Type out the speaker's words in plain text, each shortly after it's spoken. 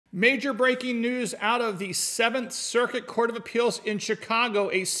Major breaking news out of the 7th Circuit Court of Appeals in Chicago.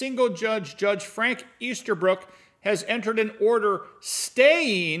 A single judge, Judge Frank Easterbrook, has entered an order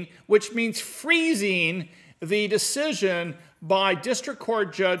staying, which means freezing, the decision by District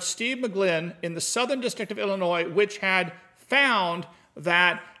Court Judge Stephen McGlynn in the Southern District of Illinois, which had found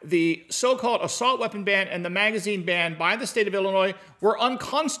that the so-called assault weapon ban and the magazine ban by the state of Illinois were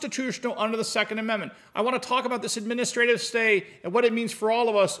unconstitutional under the Second Amendment. I want to talk about this administrative stay and what it means for all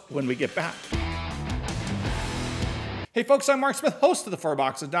of us when we get back. Hey folks, I'm Mark Smith, host of the Four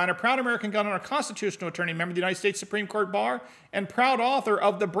Boxes Diner, proud American gun owner, constitutional attorney, member of the United States Supreme Court Bar, and proud author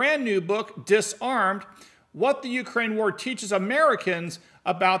of the brand new book, Disarmed: What the Ukraine War Teaches Americans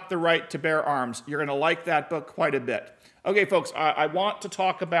About the Right to Bear Arms. You're going to like that book quite a bit. Okay, folks, I want to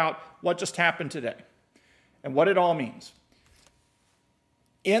talk about what just happened today and what it all means.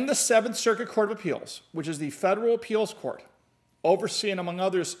 In the 7th Circuit Court of Appeals, which is the federal appeals court, overseeing, among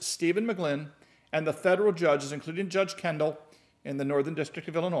others, Stephen McGlynn and the federal judges, including Judge Kendall in the Northern District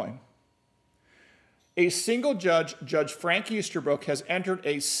of Illinois, a single judge, Judge Frank Easterbrook, has entered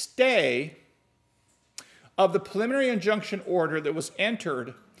a stay of the preliminary injunction order that was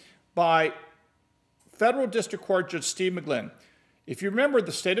entered by Federal District Court Judge Steve McGlynn. If you remember,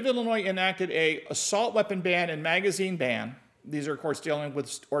 the state of Illinois enacted an assault weapon ban and magazine ban. These are, of course, dealing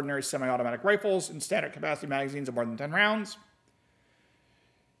with ordinary semi-automatic rifles and standard capacity magazines of more than 10 rounds.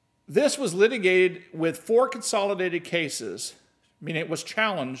 This was litigated with 4 consolidated cases, meaning it was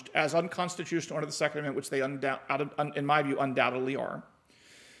challenged as unconstitutional under the Second Amendment, which they, in my view, undoubtedly are.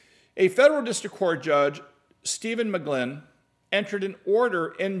 A federal district court judge, Stephen McGlynn, entered an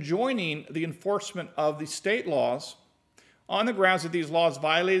order enjoining the enforcement of the state laws on the grounds that these laws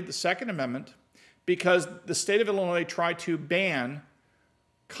violated the Second Amendment because the state of Illinois tried to ban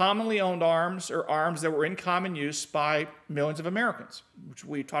commonly owned arms or arms that were in common use by millions of Americans, which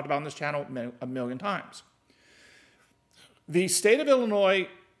we've talked about on this channel a million times. The state of Illinois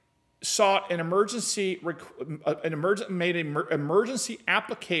sought an emergency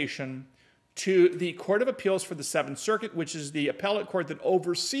application to the Court of Appeals for the 7th Circuit, which is the appellate court that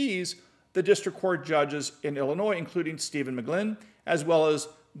oversees the district court judges in Illinois, including Stephen McGlynn, as well as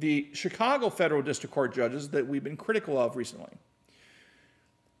the Chicago Federal District Court judges that we've been critical of recently.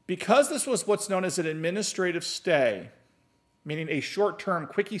 Because this was what's known as an administrative stay, meaning a short-term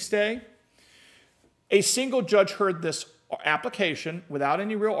quickie stay, a single judge heard this application without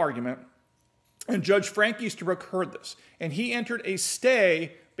any real argument, and Judge Frank Easterbrook heard this, and he entered a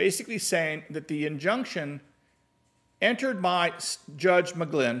stay basically saying that the injunction entered by Judge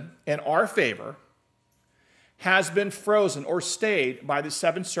McGlynn in our favor has been frozen or stayed by the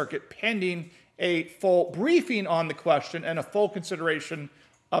 7th Circuit pending a full briefing on the question and a full consideration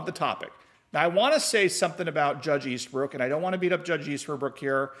of the topic. Now, I want to say something about Judge Easterbrook, and I don't want to beat up Judge Easterbrook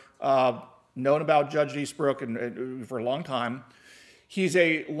here. Known about Judge Easterbrook for a long time. He's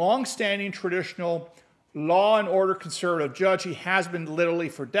a long-standing traditional law and order conservative judge. He has been literally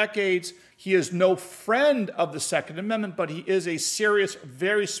for decades. He is no friend of the Second Amendment, but he is a serious,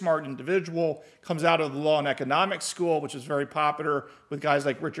 very smart individual. Comes out of the law and economics school, which is very popular with guys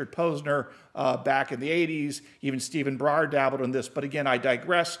like Richard Posner back in the 80s. Even Stephen Breyer dabbled in this, but again, I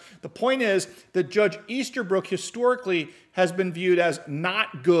digress. The point is that Judge Easterbrook historically has been viewed as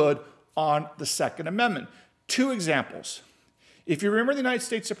not good on the Second Amendment. 2 examples. If you remember, the United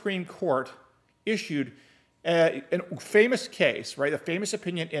States Supreme Court issued a famous case, right, a famous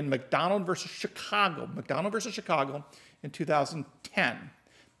opinion in McDonald versus Chicago in 2010.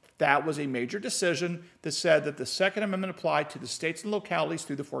 That was a major decision that said that the Second Amendment applied to the states and localities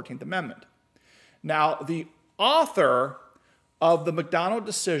through the 14th Amendment. Now, the author of the McDonald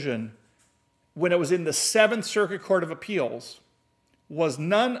decision, when it was in the 7th Circuit Court of Appeals, was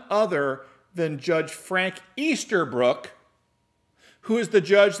none other than Judge Frank Easterbrook, who is the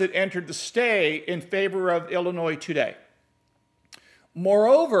judge that entered the stay in favor of Illinois today.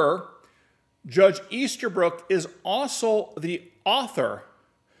 Moreover, Judge Easterbrook is also the author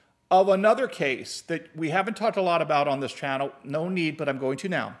of another case that we haven't talked a lot about on this channel. No need, but I'm going to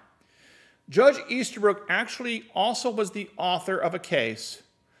now. Judge Easterbrook actually also was the author of a case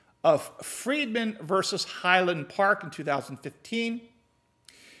of Friedman versus Highland Park in 2015.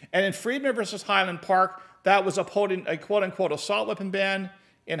 And in Friedman versus Highland Park, that was upholding a quote-unquote assault weapon ban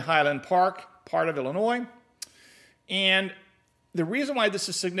in Highland Park, part of Illinois. And the reason why this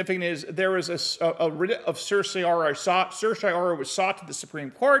is significant is there was a writ of certiorari was sought to the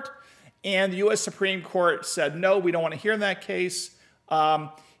Supreme Court, and the U.S. Supreme Court said, no, we don't want to hear that case.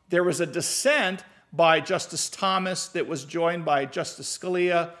 There was a dissent by Justice Thomas that was joined by Justice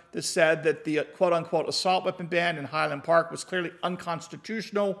Scalia that said that the quote-unquote assault weapon ban in Highland Park was clearly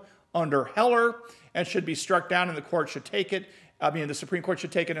unconstitutional under Heller and should be struck down, and the court should take it. The Supreme Court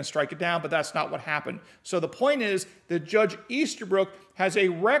should take it and strike it down, but that's not what happened. So the point is that Judge Easterbrook has a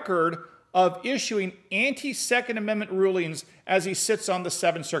record of issuing anti-Second Amendment rulings as he sits on the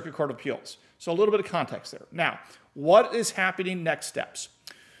Seventh Circuit Court of Appeals. So a little bit of context there. Now, what is happening next steps?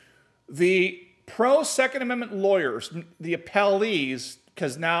 The pro-Second Amendment lawyers, the appellees,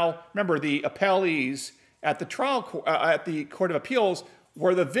 because now, remember, the appellees at the at the Court of Appeals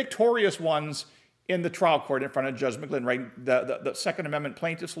were the victorious ones in the trial court in front of Judge McGlynn, right? The Second Amendment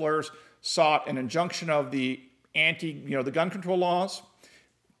plaintiffs' lawyers sought an injunction of the the gun control laws.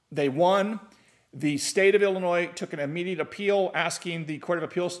 They won. The state of Illinois took an immediate appeal asking the Court of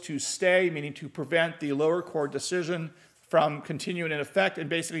Appeals to stay, meaning to prevent the lower court decision from continuing in effect and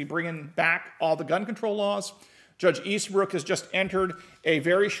basically bringing back all the gun control laws. Judge Easterbrook has just entered a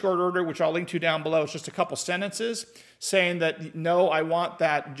very short order, which I'll link to down below. It's just a couple sentences saying that, no, I want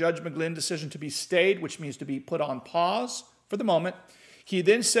that Judge McGlynn decision to be stayed, which means to be put on pause for the moment. He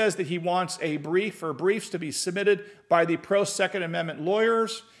then says that he wants a brief or briefs to be submitted by the pro-Second Amendment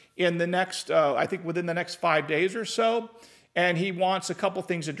lawyers in the next, I think within the next 5 days or so. And he wants a couple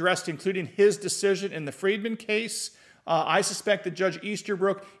things addressed, including his decision in the Friedman case. I suspect that Judge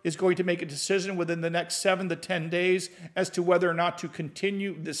Easterbrook is going to make a decision within the next 7 to 10 days as to whether or not to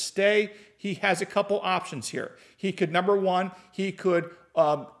continue the stay. He has a couple options here. He could, number one, he could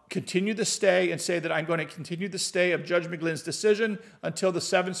continue the stay and say that I'm going to continue the stay of Judge McGlynn's decision until the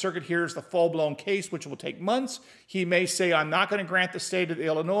Seventh Circuit hears the full-blown case, which will take months. He may say, I'm not going to grant the stay to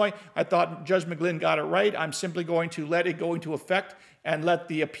Illinois. I thought Judge McGlynn got it right. I'm simply going to let it go into effect and let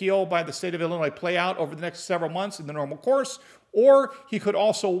the appeal by the state of Illinois play out over the next several months in the normal course. Or he could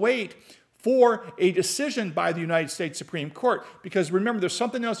also wait for a decision by the United States Supreme Court. Because remember, there's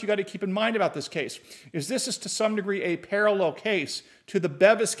something else you got to keep in mind about this case, is this is to some degree a parallel case to the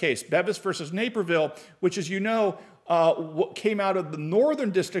Bevis case, Bevis versus Naperville, which, as you know, came out of the Northern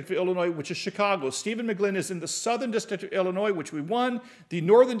District of Illinois, which is Chicago. Stephen McGlynn is in the Southern District of Illinois, which we won. The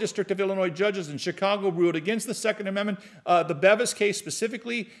Northern District of Illinois judges in Chicago ruled against the Second Amendment. The Bevis case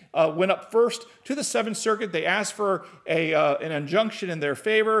specifically went up first to the Seventh Circuit. They asked for an injunction in their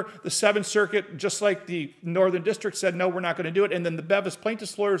favor. The Seventh Circuit, just like the Northern District, said, no, we're not going to do it. And then the Bevis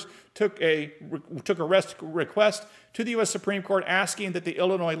plaintiffs' lawyers took a request to the U.S. Supreme Court asking that the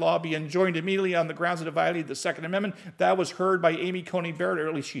Illinois law be enjoined immediately on the grounds that it violated the Second Amendment. That was heard by Amy Coney Barrett, or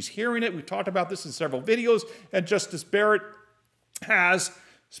at least she's hearing it. We've talked about this in several videos, and Justice Barrett has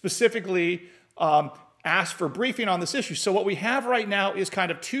specifically asked for briefing on this issue. So what we have right now is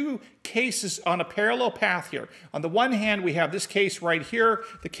kind of two cases on a parallel path here. On the one hand, we have this case right here,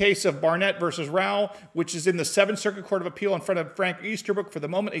 the case of Barnett versus Rao, which is in the Seventh Circuit Court of Appeal in front of Frank Easterbrook, for the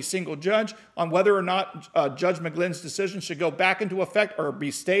moment a single judge, on whether or not Judge McGlynn's decision should go back into effect or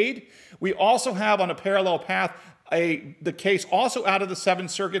be stayed. We also have on a parallel path the case also out of the Seventh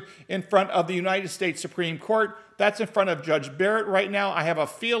Circuit in front of the United States Supreme Court. That's in front of Judge Barrett right now. I have a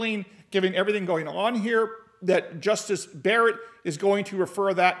feeling, given everything going on here, that Justice Barrett is going to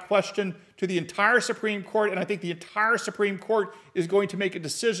refer that question to the entire Supreme Court, and I think the entire Supreme Court is going to make a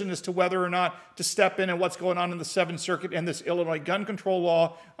decision as to whether or not to step in and what's going on in the Seventh Circuit and this Illinois gun control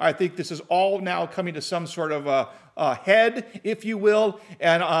law. I think this is all now coming to some sort of a head, if you will,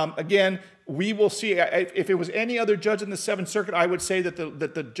 and again, we will see. If it was any other judge in the Seventh Circuit, I would say that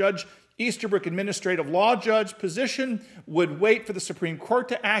the Judge Easterbrook administrative law judge position would wait for the Supreme Court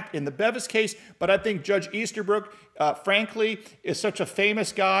to act in the Bevis case, but I think Judge Easterbrook, frankly, is such a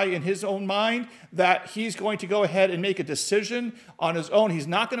famous guy in his own mind that he's going to go ahead and make a decision on his own. He's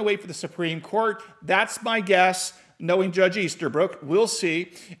not going to wait for the Supreme Court. That's my guess. Knowing Judge Easterbrook, we'll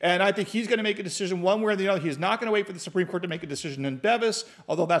see. And I think he's going to make a decision one way or the other. He's not going to wait for the Supreme Court to make a decision in Bevis,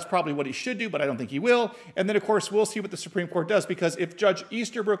 although that's probably what he should do, but I don't think he will. And then, of course, we'll see what the Supreme Court does, because if Judge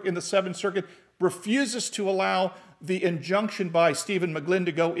Easterbrook in the Seventh Circuit refuses to allow the injunction by Stephen McGlynn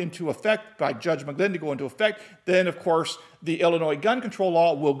to go into effect, by Judge McGlynn to go into effect, then, of course, the Illinois gun control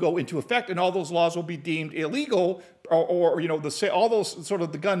law will go into effect, and all those laws will be deemed illegal, or all those sort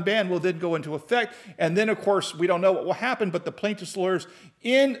of the gun ban will then go into effect. And then, of course, we don't know what will happen, but the plaintiff's lawyers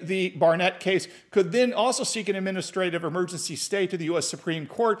in the Barnett case could then also seek an administrative emergency stay to the U.S. Supreme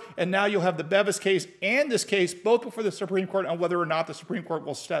Court, and now you'll have the Bevis case and this case both before the Supreme Court on whether or not the Supreme Court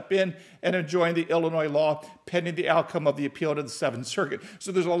will step in and enjoin the Illinois law pending the outcome of the appeal to the Seventh Circuit.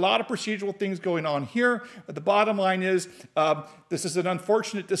 So there's a lot of procedural things going on here. But the bottom line is this is an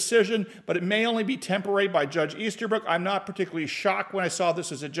unfortunate decision, but it may only be temporary by Judge Easterbrook. I'm not particularly shocked when I saw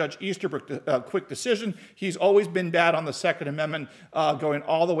this as a Judge Easterbrook quick decision. He's always been bad on the Second Amendment going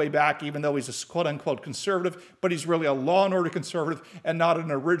all the way back, even though he's a quote-unquote conservative, but he's really a law and order conservative and not an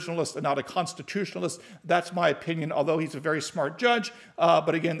originalist and not a constitutionalist. That's my opinion, although he's a very smart judge.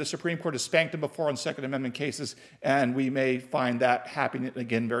 But again, the Supreme Court has spanked him before on Second Amendment cases, and we may find that happening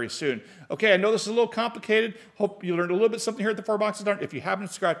again very soon. Okay, I know this is a little complicated. Hope you learned a little bit something here at the Four Boxes Down. If you haven't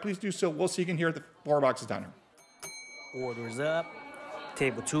subscribed, please do so. We'll see you again here at the Four Boxes Down. Orders up.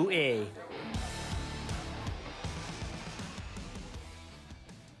 Table 2A.